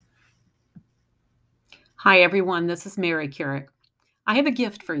Hi, everyone. This is Mary Kurek. I have a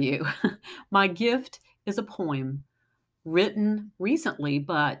gift for you. My gift is a poem written recently,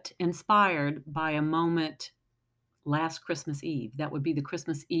 but inspired by a moment last Christmas Eve. That would be the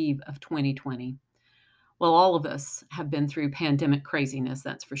Christmas Eve of 2020. Well, all of us have been through pandemic craziness,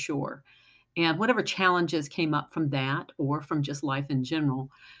 that's for sure. And whatever challenges came up from that or from just life in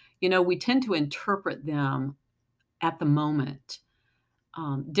general, we tend to interpret them at the moment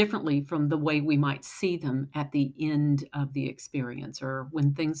differently from the way we might see them at the end of the experience or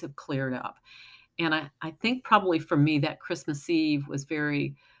when things have cleared up. And I think probably for me, that Christmas Eve was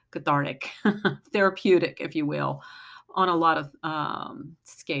very cathartic, therapeutic, if you will, on a lot of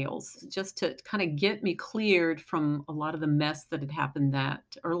scales, just to kind of get me cleared from a lot of the mess that had happened that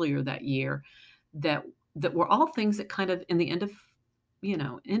earlier that year, that that were all things that kind of in the end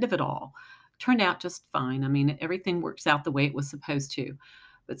of it all turned out just fine. I mean, everything works out the way it was supposed to.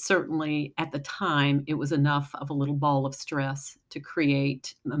 But certainly at the time, it was enough of a little ball of stress to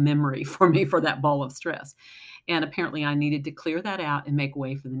create a memory for me for that ball of stress. And apparently, I needed to clear that out and make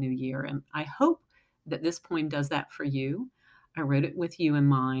way for the new year. And I hope that this poem does that for you. I wrote it with you in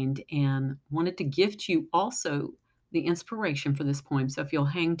mind and wanted to gift you also the inspiration for this poem. So if you'll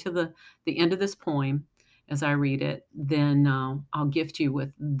hang to the end of this poem as I read it, then I'll gift you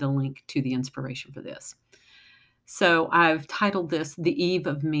with the link to the inspiration for this. So I've titled this The Eve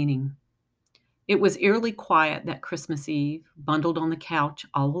of Meaning. It was eerily quiet that Christmas Eve, bundled on the couch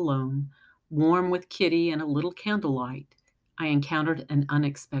all alone, warm with Kitty and a little candlelight. I encountered an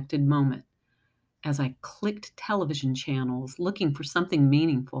unexpected moment. As I clicked television channels looking for something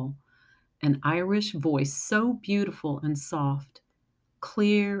meaningful, an Irish voice so beautiful and soft,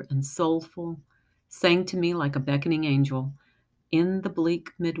 clear and soulful, sang to me like a beckoning angel in the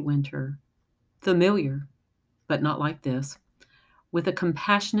bleak midwinter. Familiar, but not like this. With a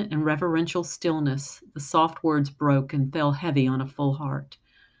compassionate and reverential stillness, the soft words broke and fell heavy on a full heart.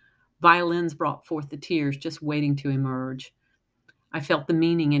 Violins brought forth the tears just waiting to emerge. I felt the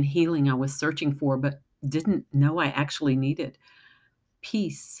meaning and healing I was searching for, but didn't know I actually needed.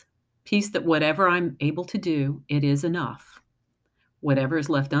 Peace. Peace that whatever I'm able to do, it is enough. Whatever is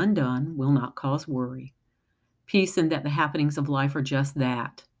left undone will not cause worry. Peace in that the happenings of life are just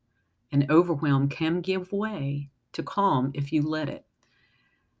that. And overwhelm can give way to calm if you let it.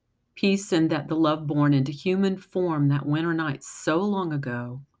 Peace in that the love born into human form that winter night so long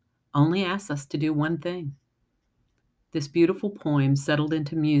ago only asks us to do one thing. This beautiful poem, settled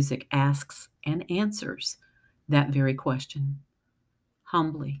into music, asks and answers that very question.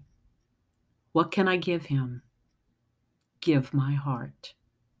 Humbly, what can I give him? Give my heart.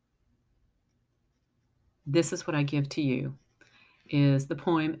 This is what I give to you, is the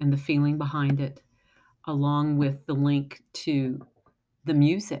poem and the feeling behind it, along with the link to the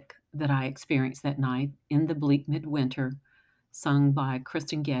music that I experienced that night in the bleak midwinter, sung by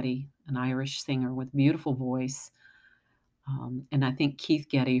Kristen Getty, an Irish singer with beautiful voice. And I think Keith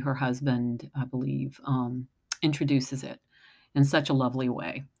Getty, her husband, I believe, introduces it in such a lovely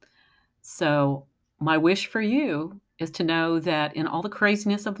way. So, my wish for you is to know that in all the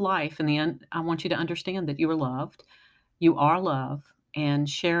craziness of life, in the end, I want you to understand that you are loved, you are love, and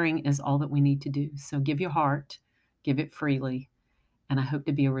sharing is all that we need to do. So, give your heart, give it freely, and I hope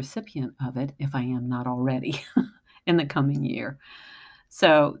to be a recipient of it if I am not already in the coming year.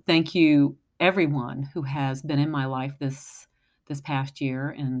 So, thank you, everyone who has been in my life this past year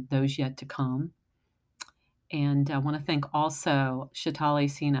and those yet to come. And I want to thank also Shatali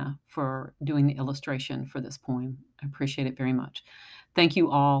Sina for doing the illustration for this poem. I appreciate it very much. Thank you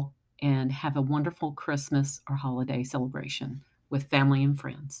all, and have a wonderful Christmas or holiday celebration with family and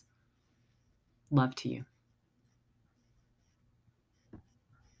friends. Love to you.